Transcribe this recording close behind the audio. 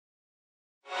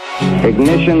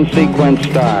Ignition sequence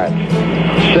start.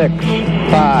 6,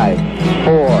 5,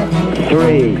 4,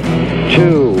 3,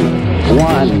 2,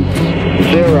 1,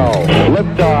 0.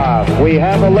 Liftoff. We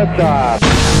have a liftoff.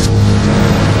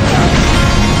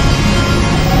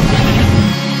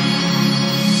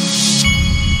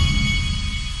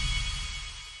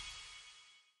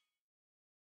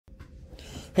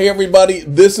 Hey everybody,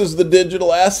 this is the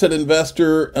Digital Asset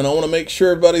Investor, and I want to make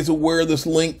sure everybody's aware of this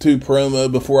Linqto promo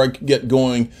before I get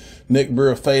going. Nick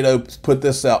Burafado put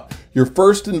this out. Your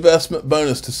first investment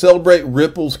bonus to celebrate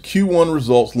Ripple's Q1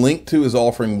 results. Linqto is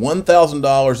offering $1,000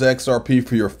 XRP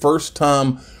for your first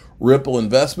time Ripple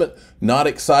investment. Not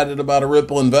excited about a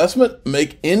Ripple investment?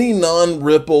 Make any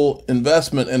non-Ripple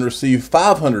investment and receive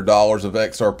 $500 of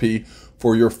XRP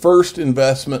for your first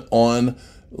investment on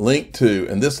Linqto,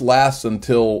 and this lasts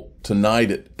until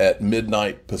tonight at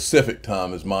midnight Pacific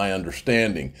time is my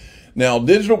understanding. Now,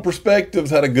 Digital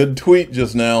Perspectives had a good tweet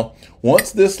just now.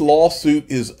 Once this lawsuit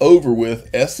is over with,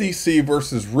 SEC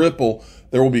versus Ripple,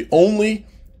 there will be only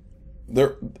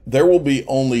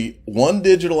one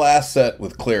digital asset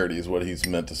with clarity is what he's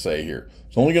meant to say here.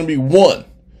 It's only going to be one.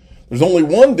 There's only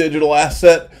one digital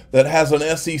asset that has an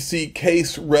SEC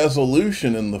case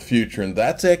resolution in the future, and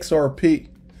that's XRP.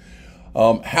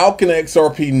 How can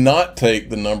XRP not take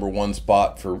the #1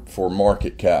 spot for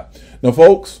market cap? Now,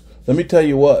 folks, let me tell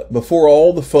you what, before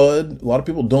all the FUD, a lot of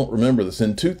people don't remember this.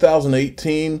 In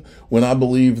 2018, when I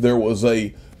believe there was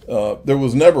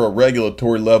never a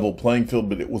regulatory level playing field,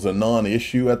 but it was a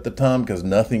non-issue at the time because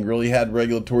nothing really had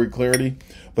regulatory clarity.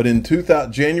 But in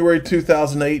January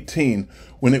 2018,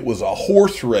 when it was a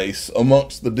horse race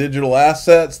amongst the digital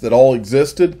assets that all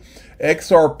existed,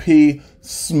 XRP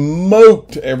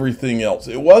smoked everything else.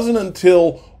 It wasn't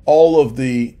until all of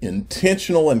the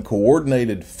intentional and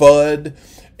coordinated FUD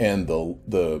and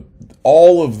the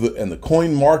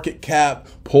coin market cap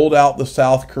pulled out the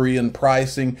South Korean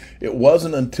pricing. It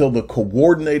wasn't until the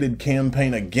coordinated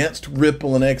campaign against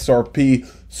Ripple and XRP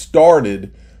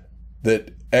started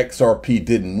that XRP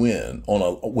didn't win.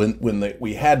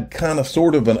 We had kind of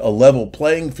sort of a level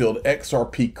playing field,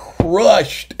 XRP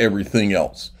crushed everything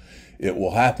else. It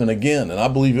will happen again, and I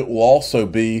believe it will also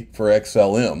be for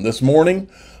XLM. This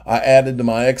morning, I added to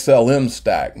my XLM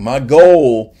stack. My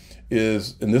goal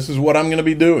is, and this is what I'm going to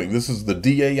be doing, this is the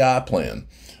DAI plan.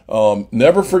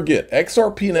 Never forget,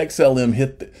 XRP and XLM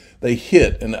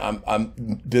hit, and I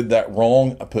did that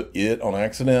wrong. I put it on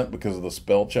accident because of the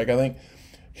spell check, I think.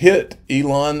 Hit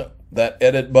Elon, that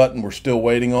edit button, we're still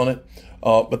waiting on it.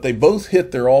 But they both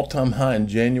hit their all-time high in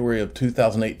January of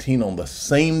 2018 on the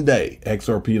same day,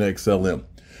 XRP and XLM.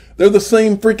 They're the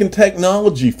same freaking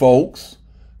technology, folks.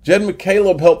 Jed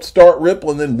McCaleb helped start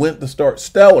Ripple and then went to start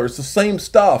Stellar. It's the same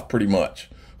stuff, pretty much.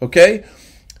 Okay?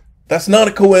 That's not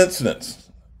a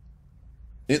coincidence.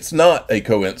 It's not a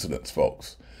coincidence,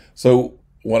 folks. So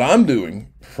what I'm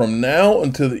doing from now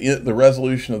until the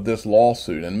resolution of this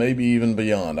lawsuit, and maybe even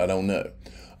beyond, I don't know,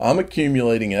 I'm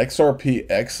accumulating XRP,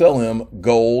 XLM,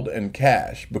 gold, and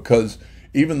cash, because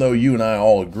even though you and I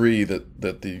all agree that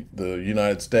the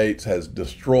United States has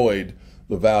destroyed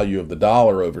the value of the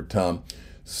dollar over time,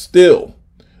 still,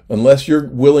 unless you're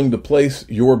willing to place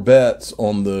your bets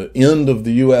on the end of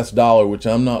the US dollar, which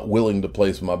I'm not willing to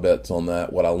place my bets on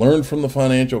that, what I learned from the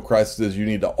financial crisis is you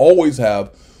need to always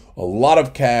have a lot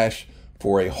of cash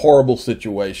for a horrible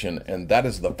situation, and that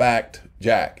is the fact,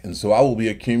 Jack. And so I will be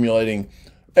accumulating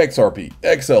XRP,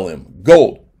 XLM,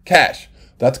 gold, cash.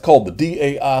 That's called the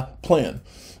DAI plan.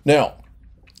 Now,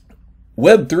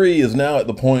 Web3 is now at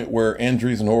the point where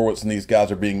Andreessen Horowitz and these guys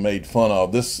are being made fun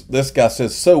of. This guy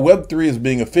says, so Web3 is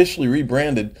being officially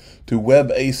rebranded to Web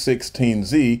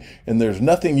A16Z, and there's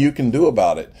nothing you can do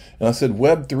about it. And I said,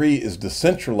 Web3 is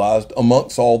decentralized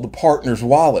amongst all the partners'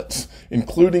 wallets,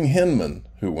 including Hinman,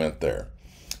 who went there.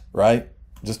 Right?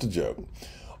 Just a joke.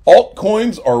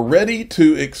 Altcoins are ready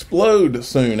to explode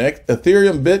soon.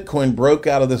 Ethereum, Bitcoin broke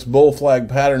out of this bull flag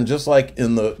pattern just like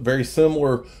in the very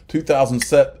similar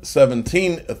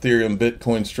 2017 Ethereum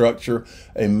Bitcoin structure.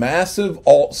 A massive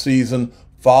alt season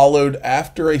followed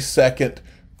after a second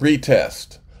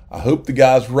retest. I hope the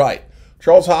guy's right.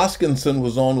 Charles Hoskinson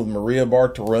was on with Maria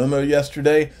Bartiromo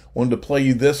yesterday. Wanted to play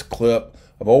you this clip.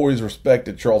 I've always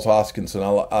respected Charles Hoskinson.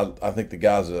 I think the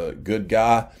guy's a good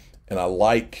guy, and I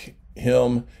like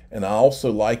him, and I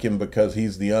also like him because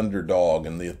he's the underdog,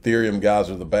 and the Ethereum guys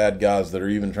are the bad guys that are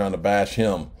even trying to bash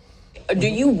him. Do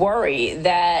you worry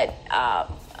that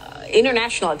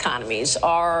international economies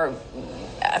are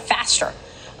faster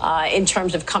in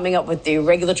terms of coming up with the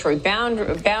regulatory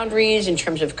boundaries, in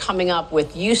terms of coming up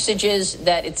with usages,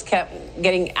 that it's kept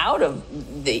getting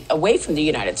away from the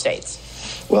United States?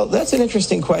 Well, that's an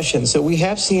interesting question. So we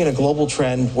have seen a global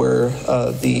trend where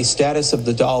the status of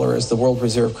the dollar as the world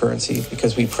reserve currency,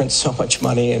 because we print so much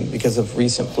money and because of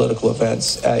recent political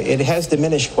events, it has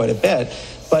diminished quite a bit.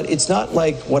 But it's not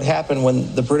like what happened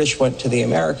when the British went to the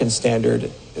American standard,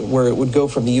 where it would go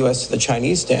from the U.S. to the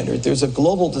Chinese standard. There's a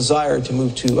global desire to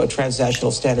move to a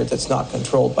transnational standard that's not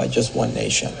controlled by just one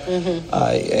nation.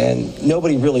 And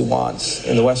nobody really wants,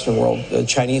 in the Western world, the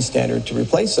Chinese standard to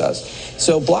replace us.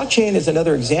 So blockchain is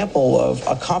another example of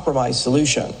a compromise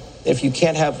solution. If you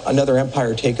can't have another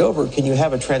empire take over, can you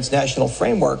have a transnational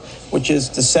framework which is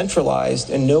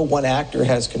decentralized and no one actor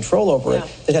has control over it,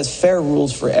 that has fair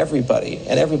rules for everybody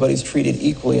and everybody's treated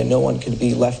equally and no one can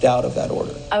be left out of that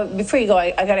order? Before you go,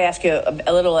 I got to ask you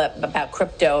a little about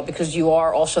crypto, because you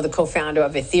are also the co-founder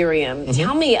of Ethereum.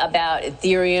 Tell me about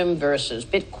Ethereum versus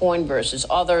Bitcoin versus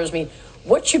others. I mean,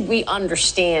 what should we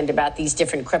understand about these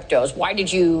different cryptos? Why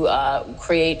did you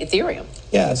create Ethereum?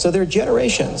 Yeah, so there are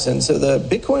generations. And so the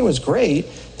Bitcoin was great.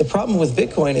 The problem with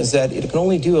Bitcoin is that it can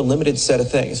only do a limited set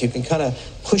of things. You can kind of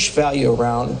push value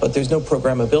around, but there's no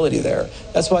programmability there.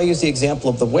 That's why I use the example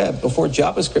of the web. Before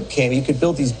JavaScript came, you could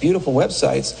build these beautiful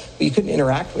websites, but you couldn't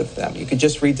interact with them. You could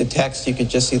just read the text, you could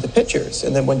just see the pictures.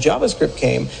 And then when JavaScript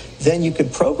came, then you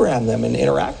could program them and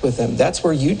interact with them. That's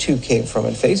where YouTube came from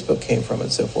and Facebook came from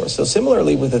and so forth. So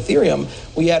similarly with Ethereum,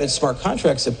 we added smart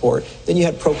contract support. Then you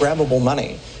had programmable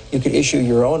money. You could issue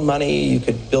your own money, you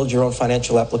could build your own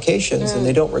financial applications, and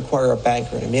they don't require a bank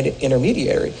or an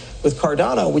intermediary. With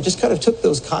Cardano, we just kind of took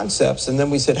those concepts and then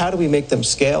we said, how do we make them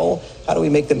scale? How do we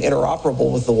make them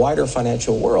interoperable with the wider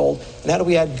financial world? And how do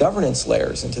we add governance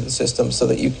layers into the system so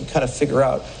that you can kind of figure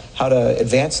out how to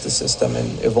advance the system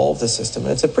and evolve the system?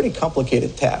 And it's a pretty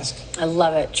complicated task. I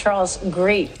love it. Charles,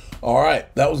 great. All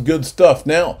right, that was good stuff.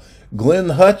 Now, Glenn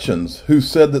Hutchins, who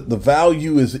said that the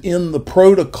value is in the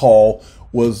protocol,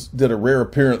 did a rare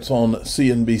appearance on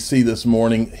CNBC this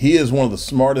morning. He is one of the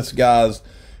smartest guys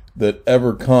that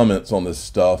ever comments on this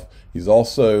stuff. He's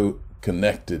also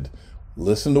connected.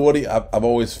 Listen to what I've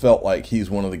always felt like he's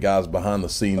one of the guys behind the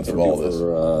scenes of all this.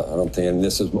 I don't think, and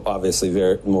this is obviously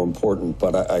very more important,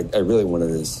 but I really wanted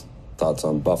his thoughts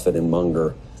on Buffett and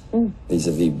Munger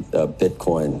vis-a-vis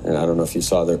Bitcoin, and I don't know if you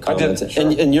saw their comments. I did,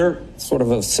 sure. And you're sort of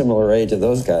a similar age of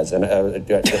those guys. And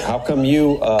how come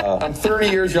you? I'm 30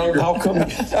 years younger. How come?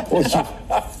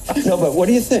 No, but what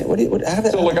do you think?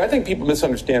 So look, I think people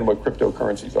misunderstand what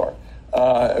cryptocurrencies are.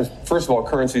 First of all,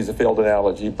 currency is a failed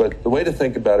analogy, but the way to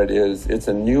think about it is it's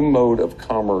a new mode of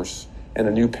commerce and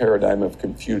a new paradigm of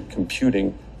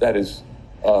computing that is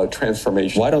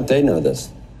transformation. Why don't they know this?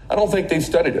 I don't think they've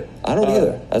studied it. I don't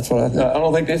either. That's what I think. I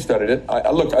don't think they've studied it.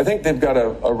 Look, I think they've got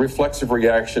a reflexive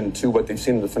reaction to what they've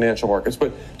seen in the financial markets.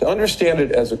 But to understand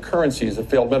it as a currency is a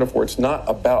failed metaphor. It's not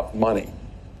about money.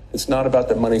 It's not about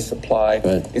the money supply.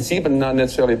 Right. It's even not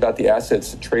necessarily about the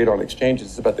assets that trade on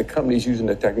exchanges. It's about the companies using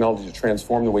the technology to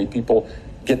transform the way people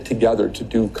get together to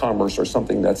do commerce or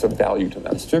something that's of value to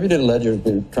them. Distributed ledger has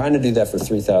been trying to do that for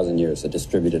 3,000 years, a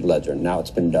distributed ledger. Now it's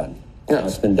been done. Yeah.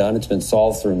 It's been done. It's been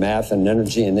solved through math and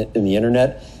energy and in the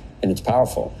internet, and it's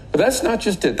powerful. But that's not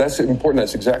just it. That's important.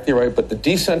 That's exactly right. But the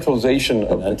decentralization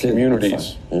of the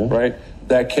communities, right,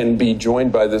 that can be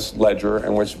joined by this ledger,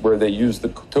 and where they use the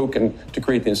token to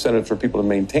create the incentives for people to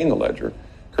maintain the ledger,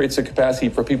 creates a capacity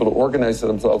for people to organize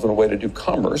themselves in a way to do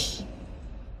commerce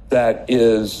that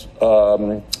is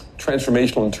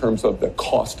transformational in terms of the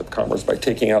cost of commerce by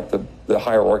taking out the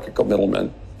hierarchical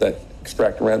middlemen that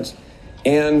extract rents.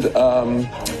 And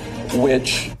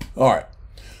which... All right,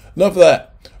 enough of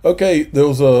that. Okay, there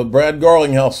was a Brad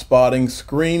Garlinghouse spotting,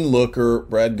 screen looker.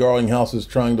 Brad Garlinghouse is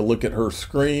trying to look at her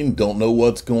screen, don't know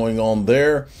what's going on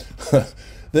there.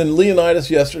 Then Leonidas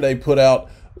yesterday put out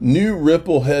new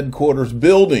Ripple headquarters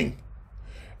building.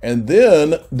 And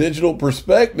then Digital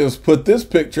Perspectives put this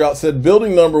picture out, said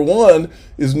building number 1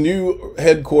 is new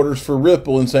headquarters for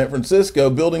Ripple in San Francisco.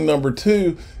 Building number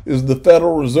 2 is the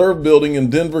Federal Reserve Building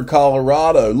in Denver,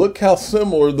 Colorado. Look how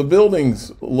similar the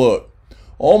buildings look.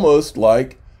 Almost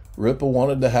like Ripple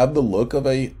wanted to have the look of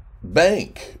a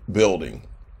bank building.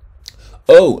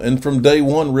 Oh, and from day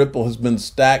one, Ripple has been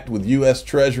stacked with U.S.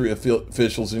 Treasury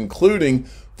officials, including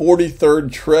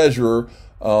 43rd Treasurer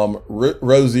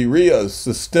Rosie Rios,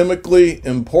 systemically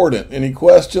important. Any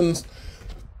questions?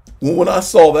 When I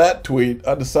saw that tweet,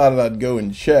 I decided I'd go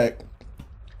and check.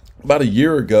 About a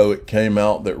year ago, it came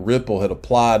out that Ripple had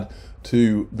applied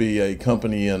to be a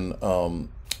company in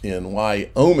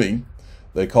Wyoming.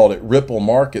 They called it Ripple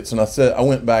Markets, and I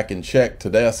went back and checked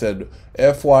today. I said,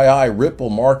 FYI,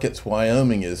 Ripple Markets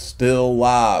Wyoming is still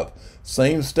live.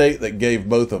 Same state that gave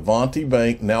both Avanti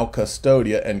Bank, now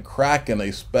Custodia, and Kraken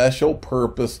a special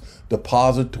purpose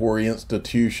depository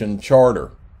institution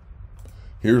charter.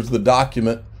 Here's the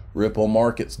document, Ripple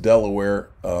Markets Delaware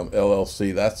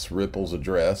LLC. That's Ripple's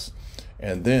address.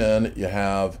 And then you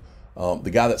have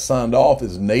the guy that signed off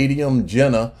is Nadium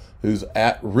Jenna, who's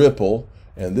at Ripple.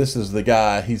 And this is the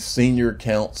guy, he's senior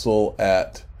counsel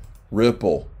at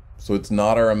Ripple. So it's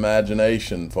not our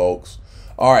imagination, folks.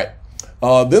 All right.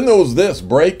 Then there was this,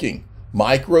 breaking.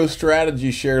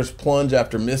 MicroStrategy shares plunge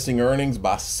after missing earnings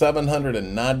by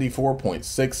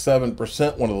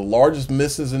 794.67%, one of the largest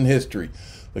misses in history.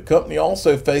 The company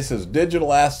also faces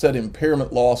digital asset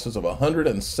impairment losses of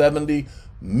 $170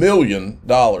 million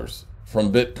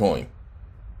from Bitcoin.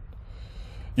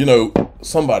 You know,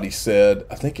 somebody said,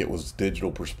 I think it was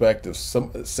Digital Perspective,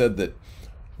 said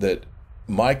that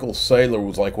Michael Saylor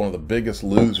was like one of the biggest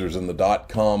losers in the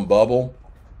 .com bubble.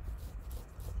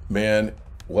 Man,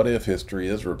 what if history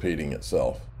is repeating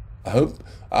itself? I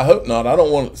hope not. I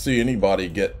don't want to see anybody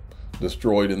get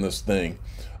destroyed in this thing.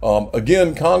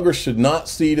 Again, Congress should not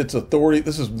cede its authority.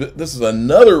 This is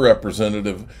another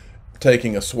representative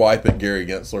taking a swipe at Gary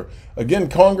Gensler. Again,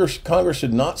 Congress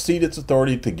should not cede its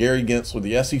authority to Gary Gensler,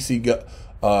 the SEC,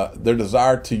 their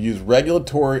desire to use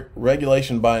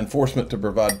regulation by enforcement to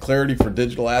provide clarity for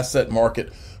digital asset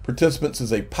market participants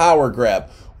is a power grab.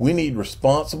 We need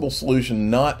responsible solution,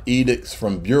 not edicts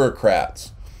from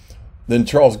bureaucrats. Then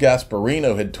Charles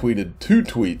Gasparino had tweeted 2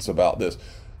 tweets about this.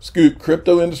 Scoop,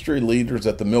 crypto industry leaders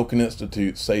at the Milken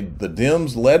Institute say the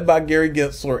Dems, led by Gary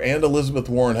Gensler and Elizabeth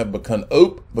Warren, have become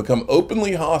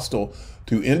openly hostile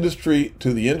to the industry,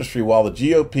 while the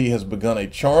GOP has begun a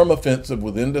charm offensive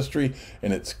with industry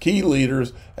and its key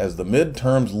leaders as the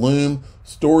midterms loom.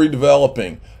 Story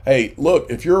developing. Hey,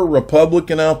 look, if you're a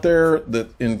Republican out there that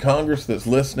in Congress that's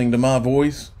listening to my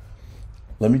voice,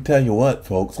 let me tell you what,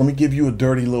 folks, let me give you a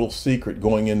dirty little secret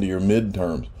going into your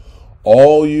midterms.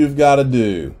 All you've got to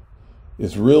do,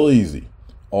 it's real easy.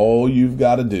 All you've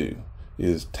got to do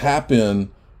is tap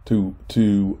in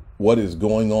to what is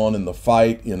going on in the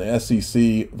fight in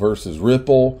SEC versus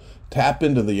Ripple. Tap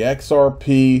into the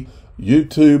XRP,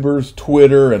 YouTubers,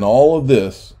 Twitter, and all of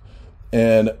this,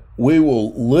 and we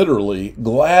will literally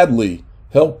gladly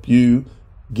help you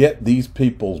get these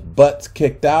people's butts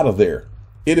kicked out of there.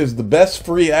 It is the best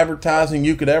free advertising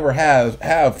you could ever have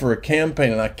for a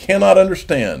campaign, and I cannot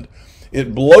understand.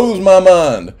 It blows my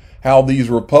mind how these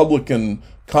Republican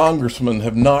congressmen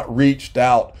have not reached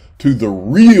out to the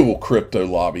real crypto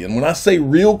lobby. And when I say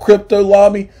real crypto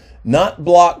lobby, not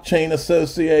Blockchain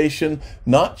Association,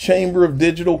 not Chamber of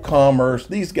Digital Commerce.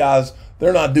 These guys,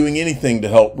 they're not doing anything to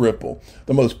help Ripple.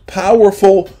 The most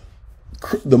powerful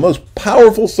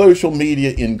social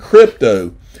media in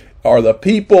crypto are the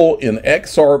people in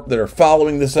XRP that are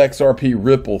following this XRP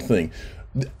Ripple thing.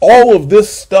 All of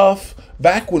this stuff,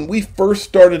 back when we first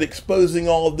started exposing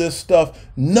all of this stuff,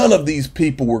 none of these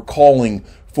people were calling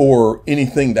for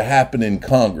anything to happen in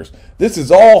Congress. This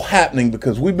is all happening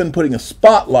because we've been putting a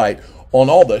spotlight on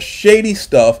all the shady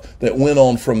stuff that went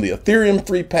on from the Ethereum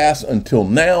free pass until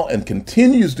now and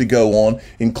continues to go on,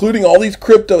 including all these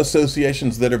crypto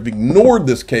associations that have ignored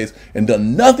this case and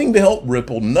done nothing to help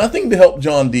Ripple, nothing to help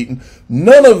John Deaton,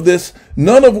 none of this,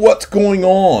 none of what's going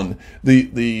on.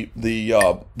 The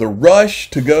rush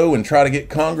to go and try to get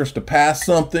Congress to pass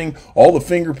something, all the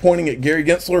finger pointing at Gary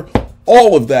Gensler,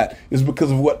 all of that is because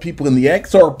of what people in the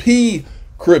XRP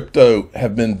crypto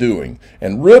have been doing,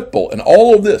 and Ripple and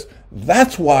all of this.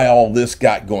 That's why all this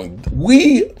got going.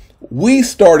 We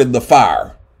started the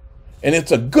fire, and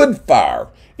it's a good fire.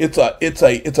 It's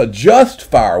a just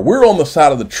fire. We're on the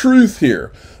side of the truth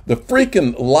here. The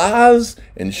freaking lies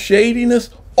and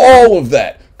shadiness, all of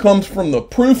that comes from the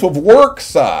proof of work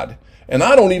side. And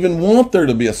I don't even want there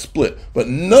to be a split, but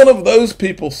none of those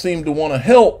people seem to want to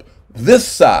help this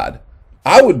side.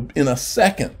 I would, in a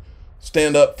second,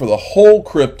 stand up for the whole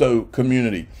crypto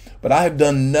community. But I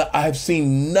have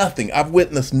seen nothing. I've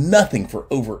witnessed nothing for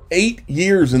over 8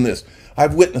 years in this.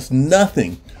 I've witnessed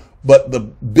nothing but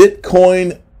the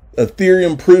Bitcoin,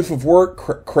 Ethereum proof of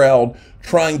work crowd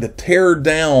trying to tear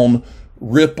down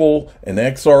Ripple and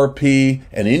XRP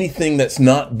and anything that's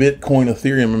not Bitcoin,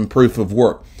 Ethereum, and proof of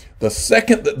work. The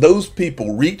second that those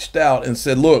people reached out and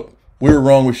said, look, we were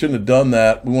wrong, we shouldn't have done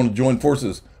that, we want to join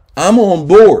forces, I'm on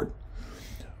board.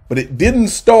 But it didn't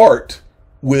start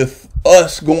with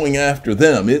us going after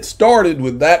them. It started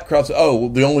with that crowd. Oh,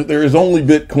 well, there is only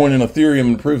Bitcoin and Ethereum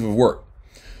and proof of work.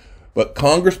 But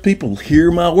Congress people, hear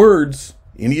my words.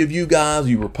 Any of you guys,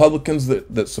 you Republicans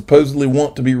that supposedly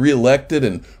want to be reelected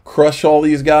and crush all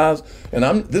these guys, and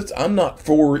I'm not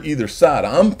for either side.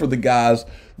 I'm for the guys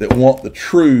that want the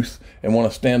truth and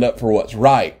want to stand up for what's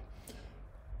right.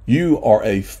 You are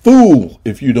a fool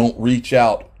if you don't reach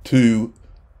out to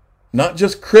not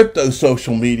just crypto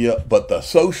social media, but the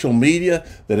social media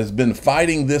that has been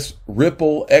fighting this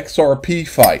Ripple XRP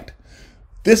fight.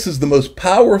 This is the most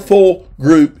powerful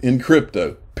group in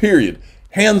crypto, period,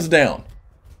 hands down.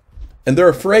 And they're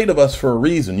afraid of us for a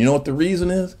reason. You know what the reason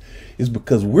is? Is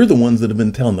because we're the ones that have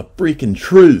been telling the freaking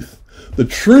truth. The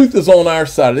truth is on our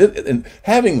side. And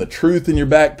having the truth in your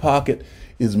back pocket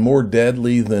is more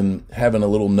deadly than having a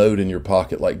little note in your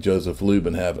pocket like Joseph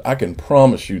Lubin have. I can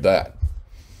promise you that.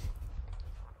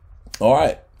 All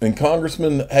right. And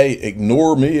Congressman, hey,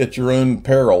 ignore me at your own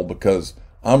peril because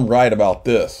I'm right about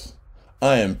this.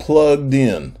 I am plugged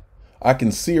in. I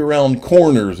can see around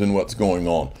corners in what's going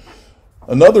on.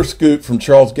 Another scoop from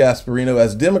Charles Gasparino: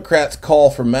 as Democrats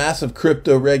call for massive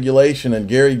crypto regulation and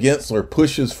Gary Gensler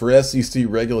pushes for SEC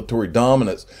regulatory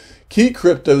dominance, key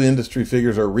crypto industry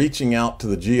figures are reaching out to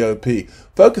the GOP,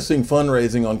 focusing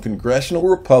fundraising on congressional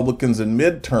Republicans in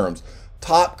midterms.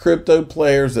 Top crypto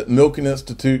players at Milken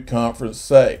Institute conference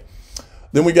say.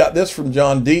 Then we got this from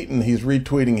John Deaton. He's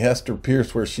retweeting Hester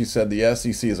Pierce, where she said the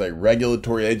SEC is a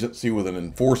regulatory agency with an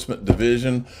enforcement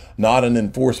division, not an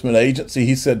enforcement agency.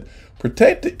 He said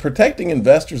protecting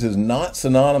investors is not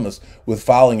synonymous with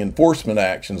filing enforcement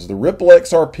actions. The Ripple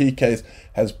XRP case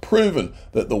has proven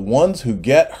that the ones who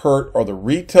get hurt are the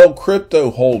retail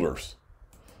crypto holders.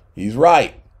 He's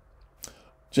right.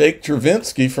 Jake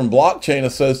Travinsky from Blockchain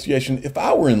Association: if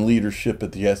I were in leadership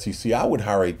at the SEC, I would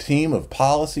hire a team of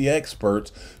policy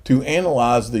experts to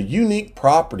analyze the unique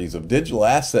properties of digital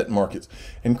asset markets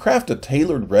and craft a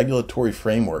tailored regulatory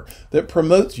framework that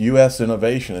promotes U.S.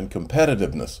 innovation and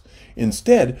competitiveness.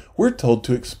 Instead, we're told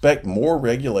to expect more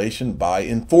regulation by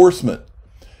enforcement.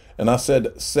 And I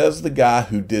said, says the guy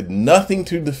who did nothing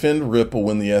to defend Ripple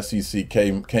when the SEC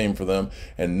came for them,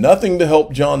 and nothing to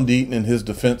help John Deaton in his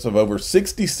defense of over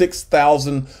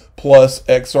 66,000 plus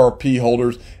XRP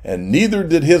holders, and neither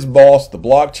did his boss, the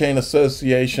Blockchain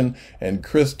Association, and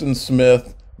Kristen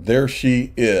Smith. There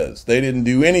she is. They didn't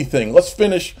do anything. Let's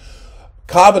finish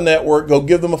Kava Network. Go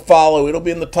give them a follow. It'll be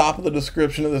in the top of the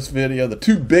description of this video. The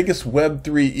two biggest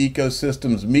Web3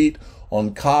 ecosystems meet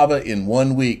on Kava in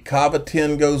 1 week. Kava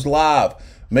 10 goes live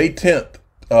May 10th,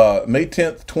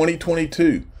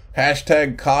 2022.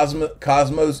 Hashtag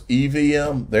Cosmos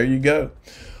EVM. There you go.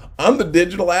 I'm the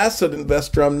digital asset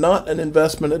investor. I'm not an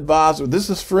investment advisor. This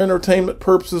is for entertainment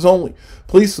purposes only.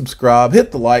 Please subscribe,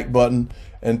 hit the like button,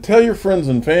 and tell your friends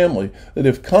and family that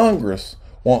if Congress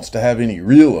wants to have any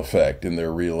real effect in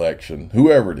their reelection,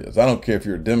 whoever it is, I don't care if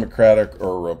you're a Democratic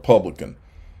or a Republican,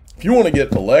 if you want to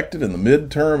get elected in the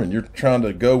midterm and you're trying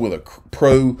to go with a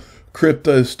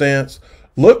pro-crypto stance,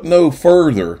 look no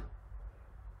further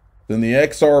than the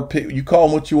XRP, you call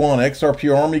them what you want,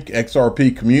 XRP Army,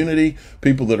 XRP community,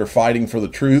 people that are fighting for the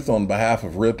truth on behalf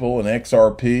of Ripple and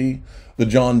XRP, the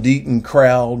John Deaton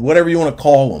crowd, whatever you want to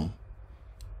call them.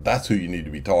 That's who you need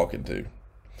to be talking to.